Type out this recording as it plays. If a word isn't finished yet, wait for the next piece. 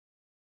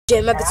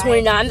Mega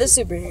 29, the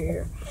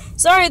superhero.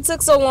 Sorry it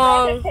took so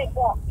long.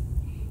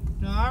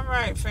 All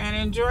right, Fanny,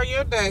 enjoy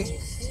your day.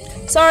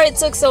 Sorry it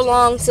took so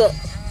long to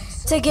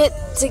get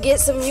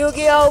some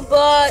Yu-Gi-Oh,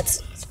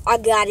 but I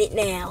got it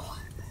now.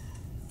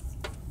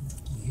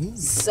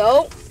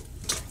 So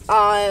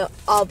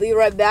I'll be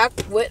right back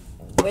with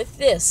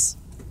it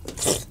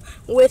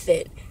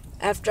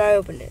after I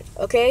open it.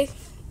 Okay,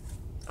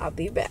 I'll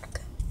be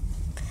back.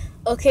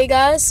 Okay,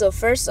 guys. So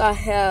first I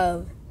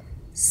have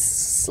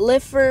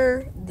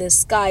Slifer the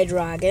Sky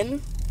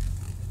Dragon,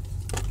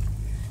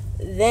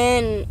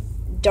 then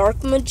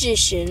Dark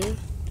Magician,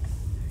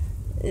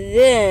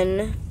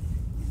 then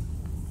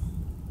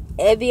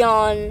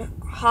Ebion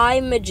High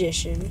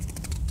Magician,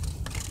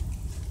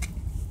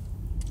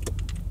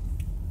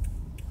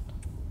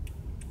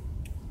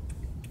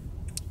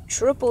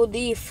 Triple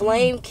D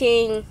Flame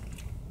King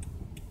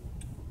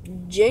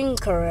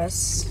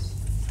Jinkarus,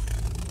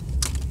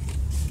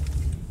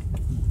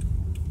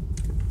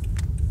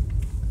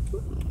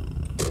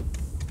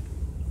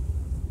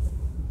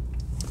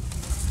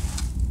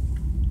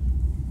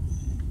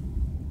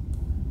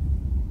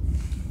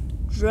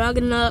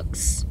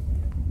 Dragonux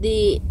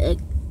the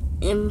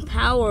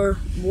empowered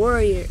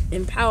warrior,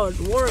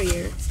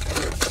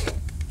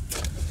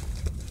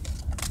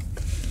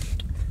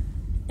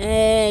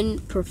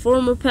 and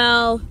Performer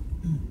Pal,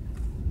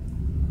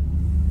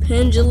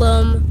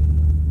 Pendulum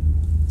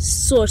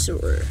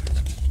Sorcerer.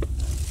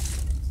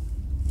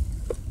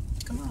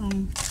 Come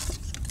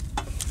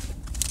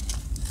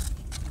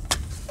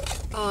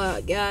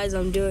on. Guys,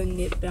 I'm doing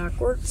it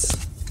backwards.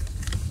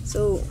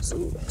 So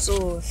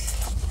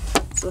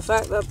the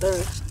fact that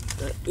they're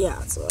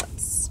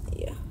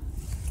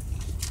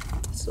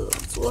so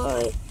that's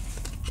why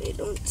they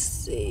don't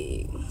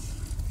say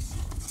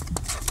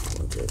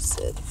what I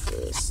said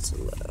first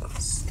to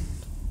last.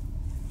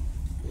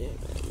 Yeah,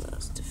 man,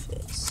 last to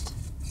first.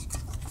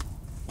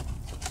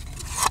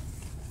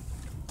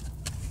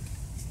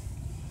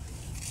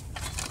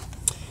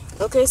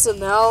 Okay, so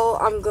now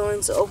I'm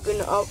going to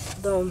open up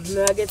the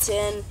Mega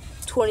 10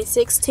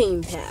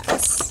 2016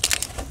 packs.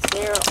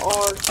 There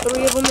are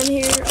 3 of them in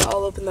here.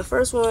 I'll open the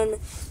first one,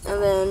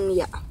 and then,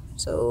 yeah.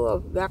 So, I'll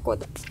be back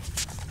with it.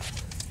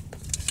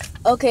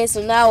 Okay,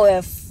 so now we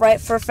have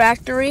Fright for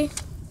Factory.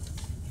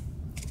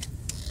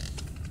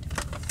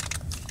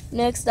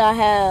 Next, I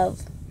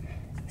have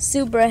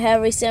Super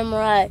Heavy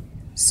Samurai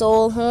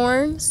Soul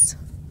Horns.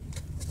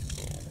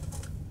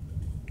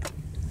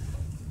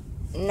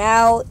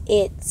 Now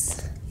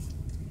it's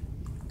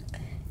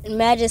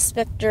Magic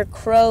Spectre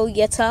Crow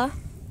Yeta.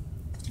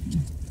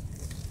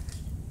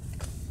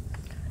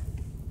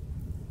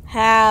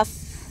 Half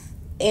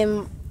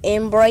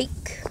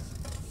Embrake.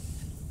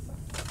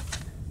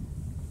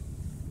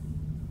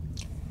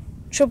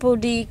 Triple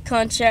D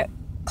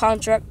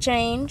contract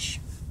change.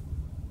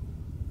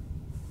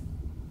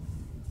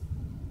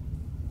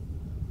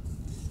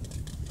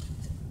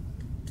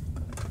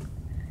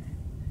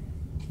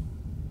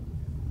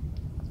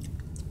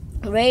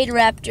 Raid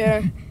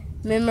Raptor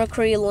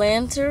Mimicry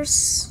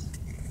Lanterns.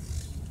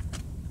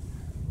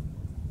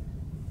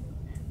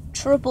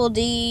 Triple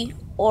D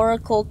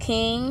Oracle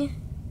King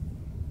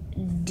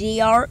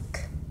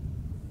D-Arc.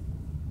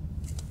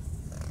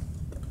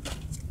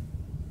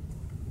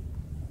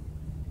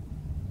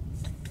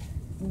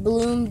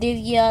 Bloom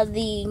Divya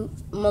the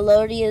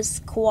Melodious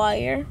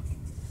Choir.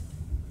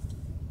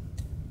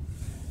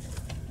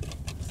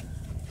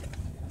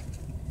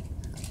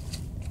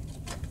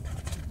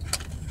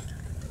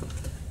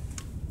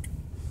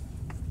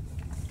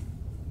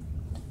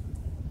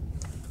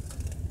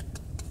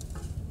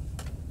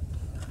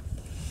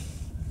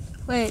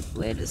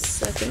 Wait a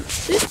second.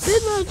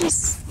 Didn't I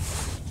just...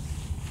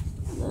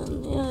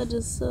 Yeah, I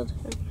just said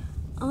her.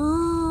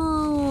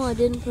 Oh, I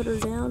didn't put her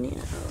down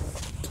yet.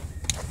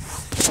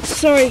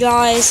 Sorry,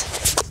 guys.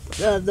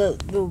 The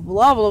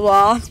blah blah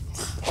blah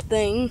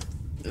thing,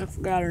 I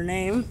forgot her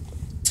name,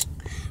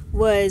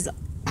 was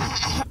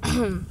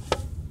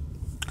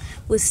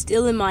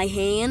still in my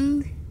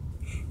hand,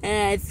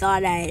 and I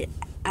thought I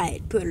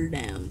had put her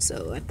down,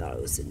 so I thought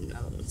it was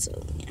another one.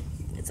 So yeah,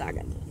 it's all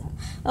got.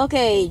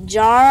 Okay,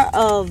 Jar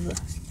of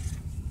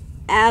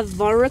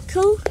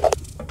Avarical.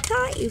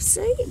 Can't you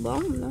see?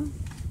 Well, no.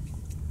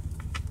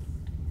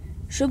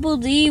 Triple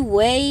D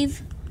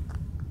Wave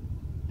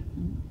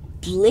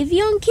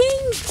Oblivion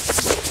King?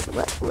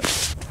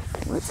 What?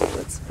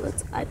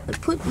 I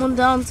put one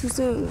down too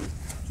soon.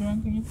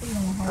 John, can you put it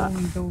on hold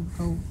and go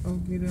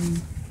get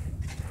him?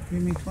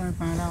 Give me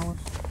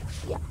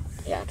 $25.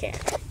 Yeah, I can.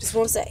 Just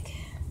one sec.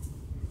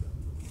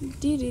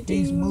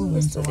 He's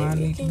moving, so I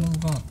need to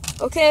move on.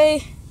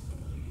 Okay.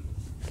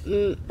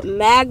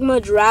 Magma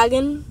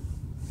Dragon.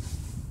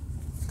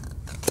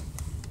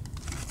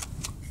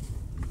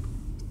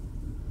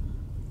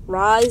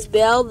 Rise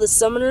Bell the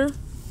Summoner.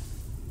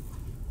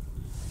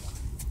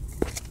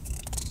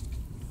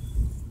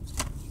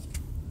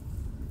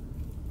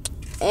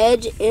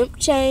 Edge Imp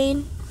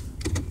Chain.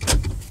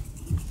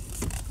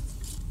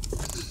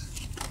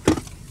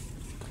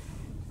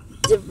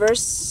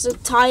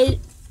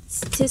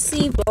 to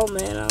see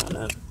Bowman, I don't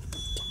know.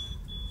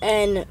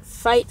 And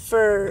fight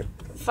for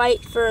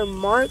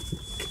Mark.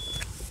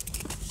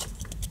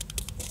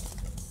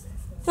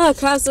 Oh,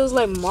 Costos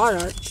like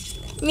Monarch.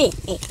 Me.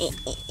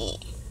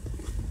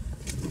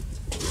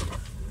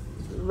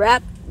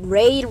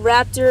 Raid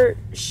Raptor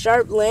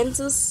Sharp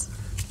Lantis.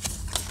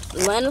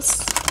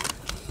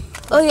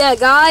 Oh yeah,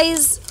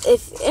 guys,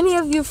 if any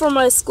of you from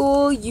my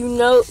school, you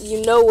know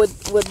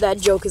what that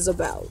joke is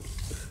about.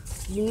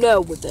 You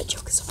know what that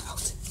joke is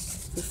about.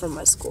 You're from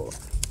my school.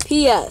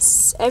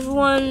 P.S.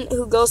 Everyone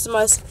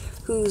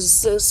who's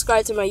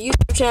subscribed to my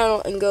YouTube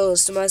channel and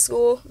goes to my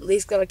school, Lee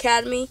Scott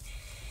Academy,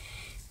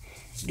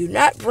 do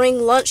not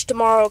bring lunch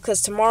tomorrow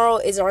because tomorrow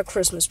is our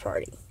Christmas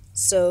party.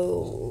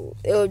 So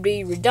it would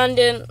be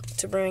redundant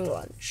to bring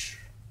lunch.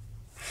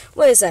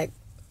 Wait a sec.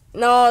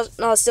 No,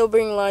 still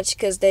bring lunch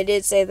because they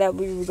did say that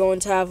we were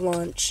going to have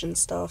lunch and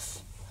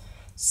stuff.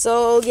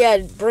 So yeah,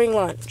 bring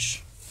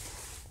lunch.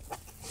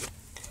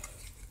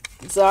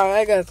 Sorry,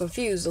 I got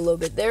confused a little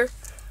bit there.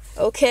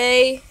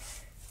 Okay.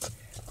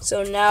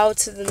 So now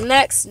to the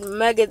next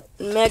Mega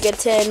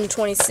 10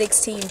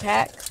 2016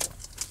 pack.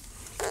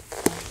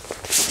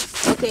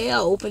 Okay,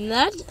 I'll open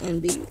that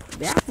and be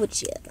back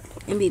with you.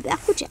 Yeah.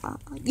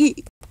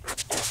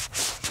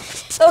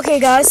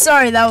 Okay, guys,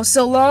 sorry that was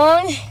so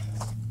long.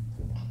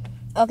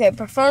 Okay,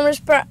 performance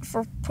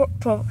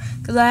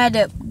because I had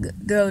to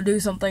go do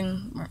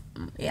something.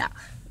 Yeah,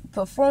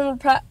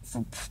 performance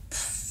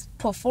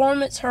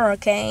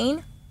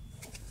hurricane.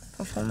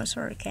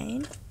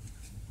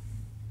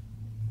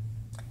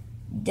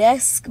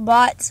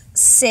 Deskbot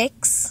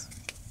 6.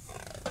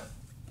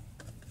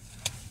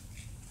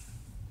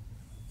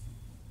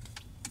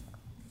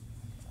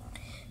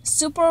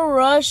 Super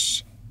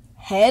Rush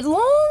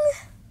Headlong?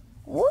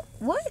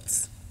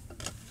 What?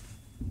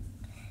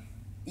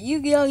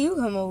 You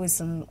come up with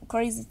some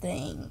crazy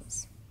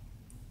things.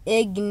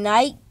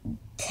 Ignite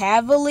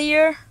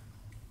Cavalier.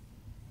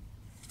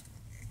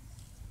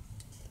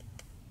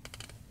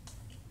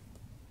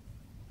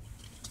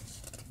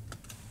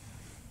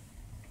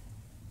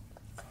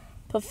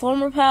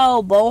 Performer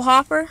Pal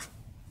Bowhopper.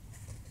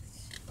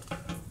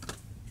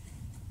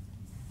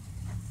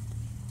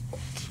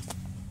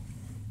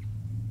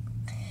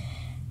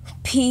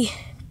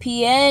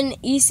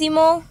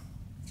 Pianissimo.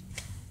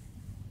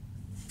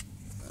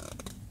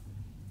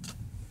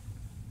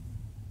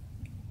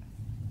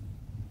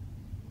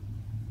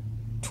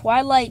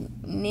 Twilight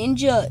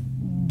Ninja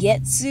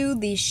Getsu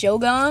the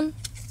Shogun.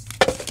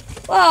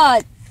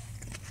 What?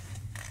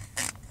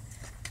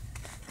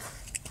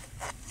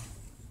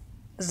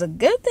 It's a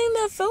good thing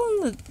that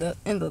fell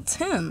in the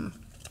 10,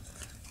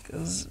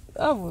 because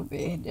I would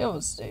be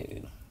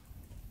devastated.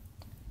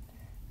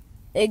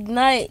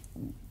 Ignite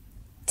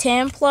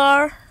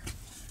Templar.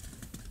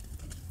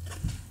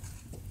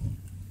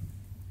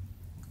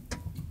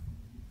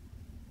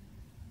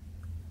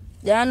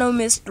 Dino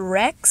Mr.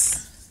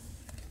 Rex.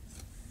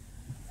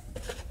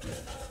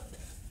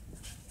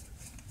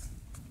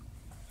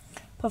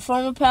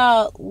 Performer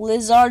Pal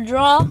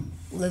Lizardra,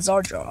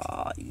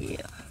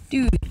 yeah.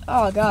 Dude,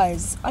 oh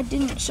guys, I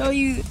didn't show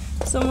you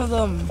some of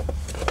them.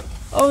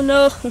 Oh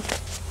no.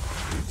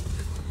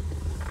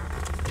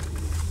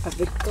 I've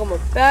become a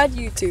bad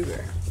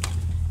YouTuber.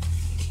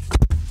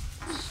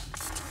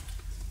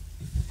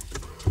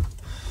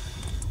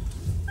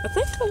 I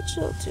think I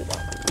showed you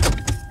that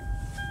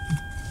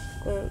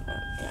one.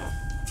 Yeah.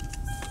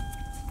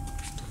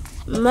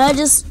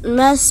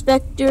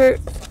 Magispector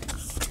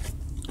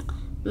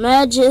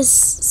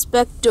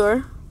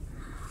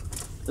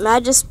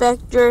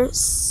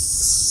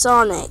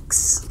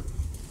Sonics.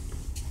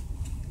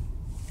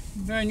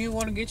 Darn, you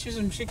want to get you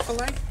some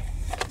Chick-fil-A?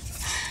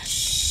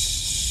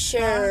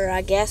 Sure,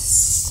 I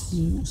guess.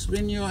 You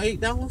spend your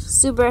 $8?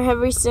 Super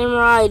Heavy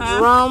Samurai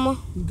Drama.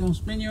 You gonna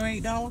spend your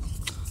 $8?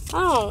 I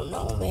don't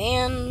know,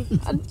 man.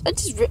 I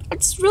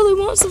just really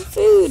want some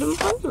food. I'm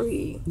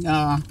hungry.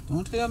 Nah,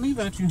 don't tell me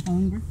about you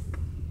hungry.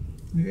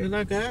 You're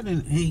like I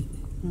didn't eat.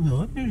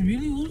 I just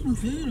really want some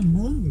food. I'm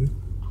hungry.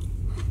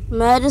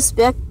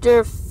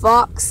 Magispector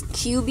Fox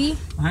QB.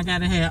 I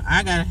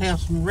gotta have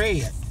some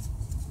red.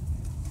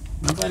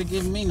 Nobody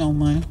giving me no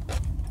money.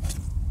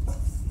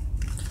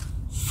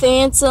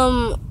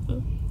 Phantom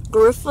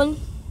Griffin.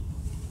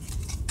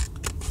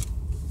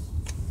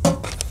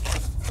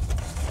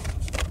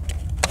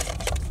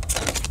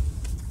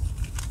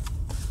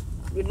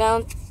 We're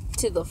down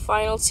to the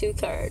final 2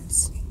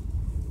 cards.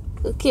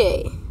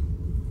 Okay.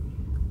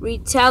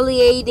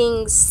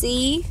 Retaliating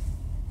C.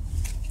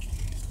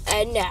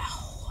 And now,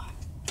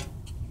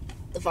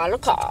 the final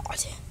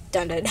card.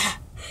 Dun dun dun.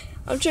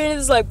 I'm treating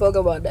this like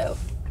Pokemon now.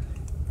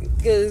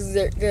 Cause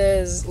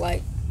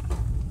like,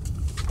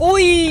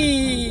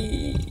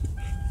 boy.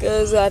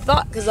 Cause I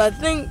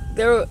think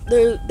there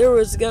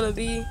was gonna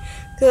be,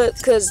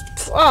 cause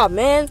oh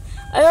man,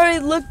 I already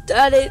looked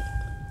at it.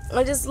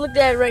 I just looked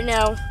at it right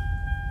now.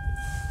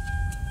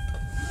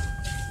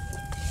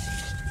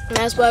 And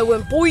that's why I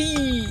went boy.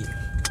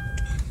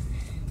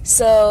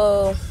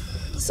 So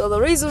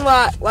the reason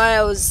why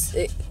I was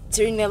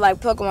treating it like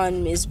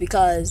Pokemon is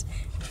because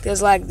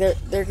like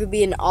there could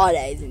be an Odd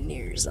Eyes in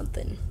there or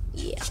something.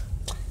 Yeah.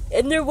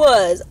 And there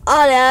was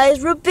Odd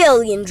Eyes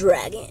Rebellion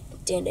Dragon.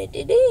 Dun, dun,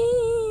 dun,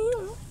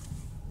 dun.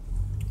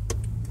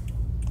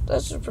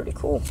 That's just pretty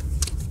cool.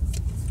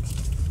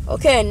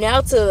 Okay,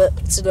 now to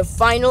the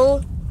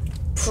final,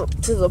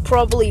 to the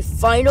probably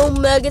final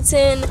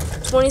Megaton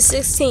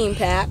 2016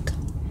 pack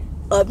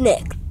up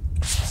next.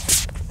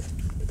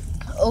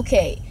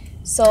 Okay,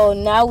 so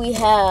now we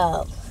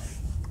have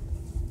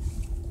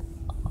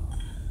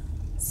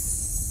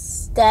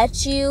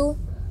Statue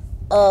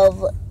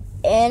of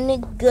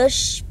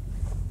Anguish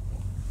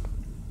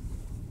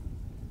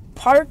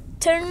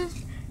Parton.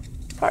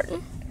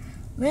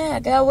 Man, I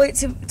gotta wait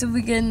till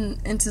we get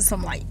into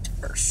some light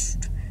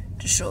first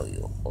to show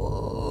you.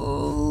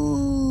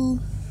 Oh,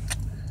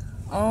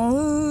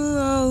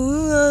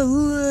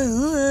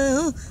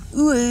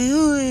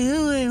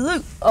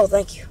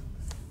 thank you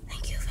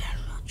very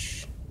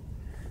much.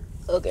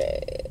 Okay,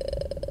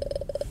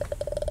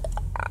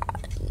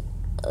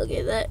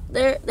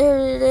 there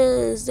it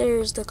is.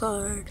 There's the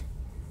card.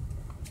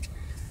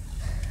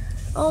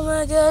 Oh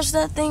my gosh,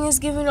 that thing is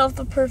giving off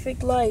the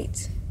perfect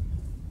light.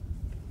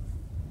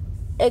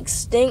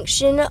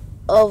 Extinction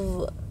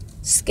of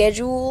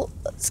schedule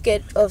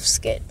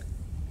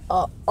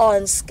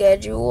on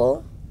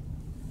schedule.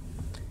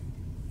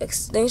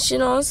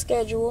 Extinction on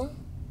schedule.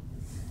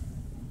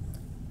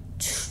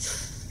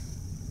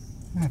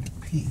 I had to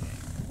pee.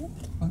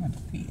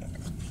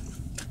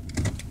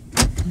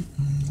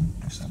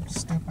 Guess I'll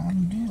step out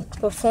and do it.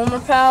 Performer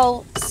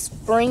Pal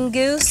Spring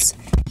Goose.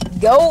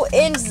 Go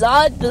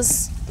inside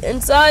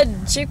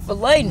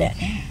Chick-fil-A now.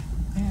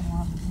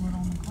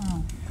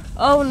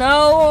 Oh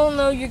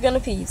no, you're gonna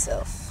pee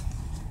yourself.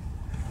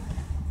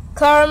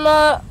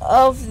 Karma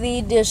of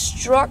the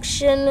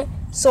Destruction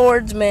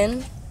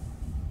Swordsman.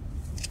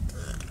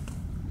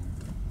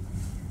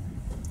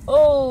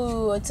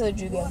 Oh, I told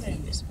you you're gonna pee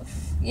yourself.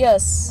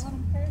 Yes.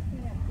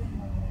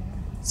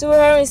 Super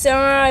Heavy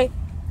Samurai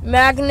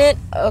Magnet.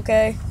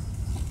 Okay.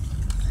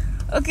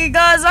 Okay,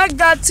 guys, I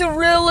got to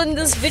reel in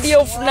this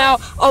video for now.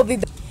 I'll be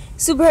back.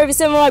 Super Heavy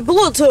Samurai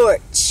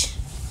Blowtorch.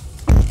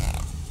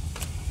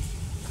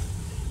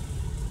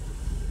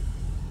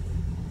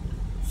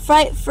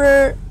 Fight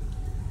for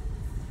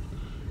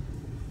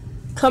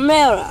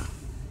Chimera.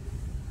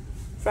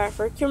 Fight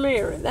for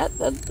Chimera.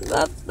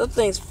 That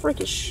thing's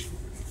freakish.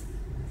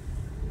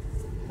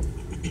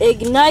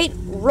 Ignite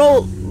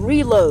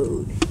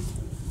Reload.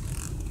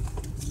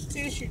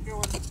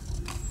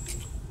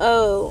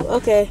 Oh,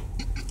 okay.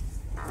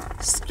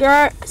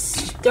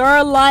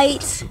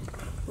 Starlight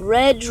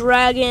Red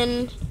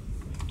Dragon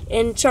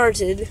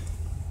Enchanted.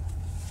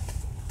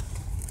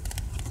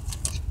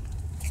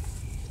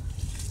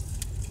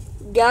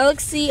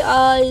 Galaxy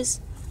Eyes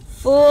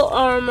Full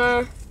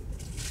Armor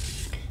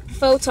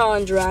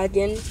Photon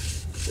Dragon.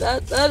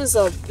 That is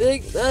a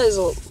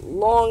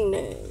long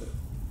name.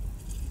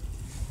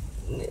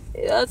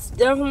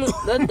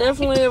 That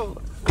definitely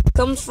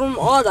comes from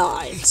Odd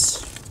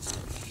Eyes.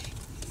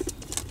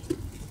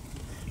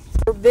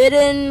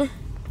 Forbidden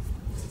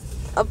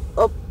a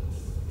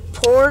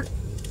port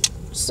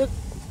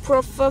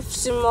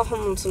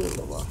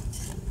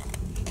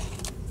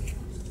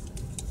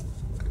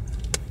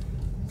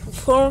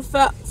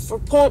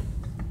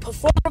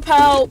Performer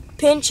Pal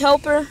Pinch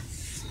Helper.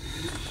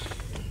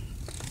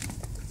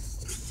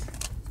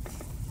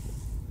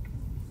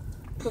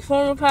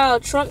 Performer Pal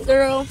Trunk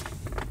Girl.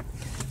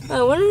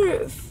 I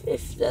wonder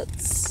if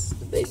that's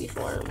the baby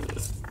form.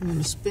 You would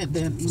have spent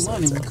that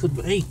money, we could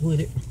have ate with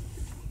it.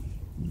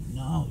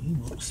 No, you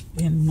won't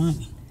spend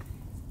money.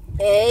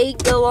 A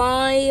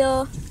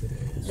Goliath,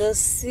 the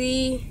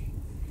Sea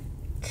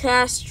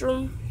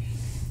Castrum.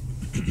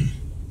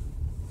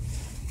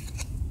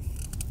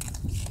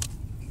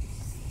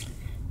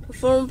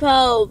 Performer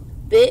Pal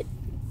Bit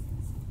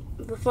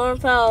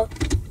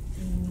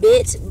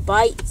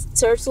Bite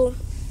Turtle.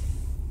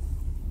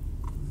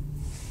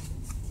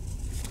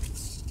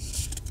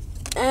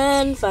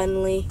 And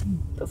finally,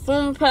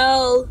 Performer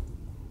Pal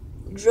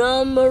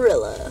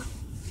Drumarilla.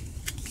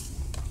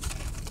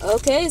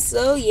 Okay,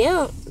 so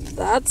yeah,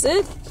 that's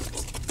it.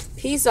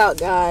 Peace out,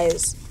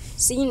 guys.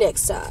 See you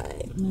next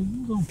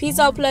time. Peace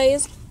out,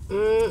 players.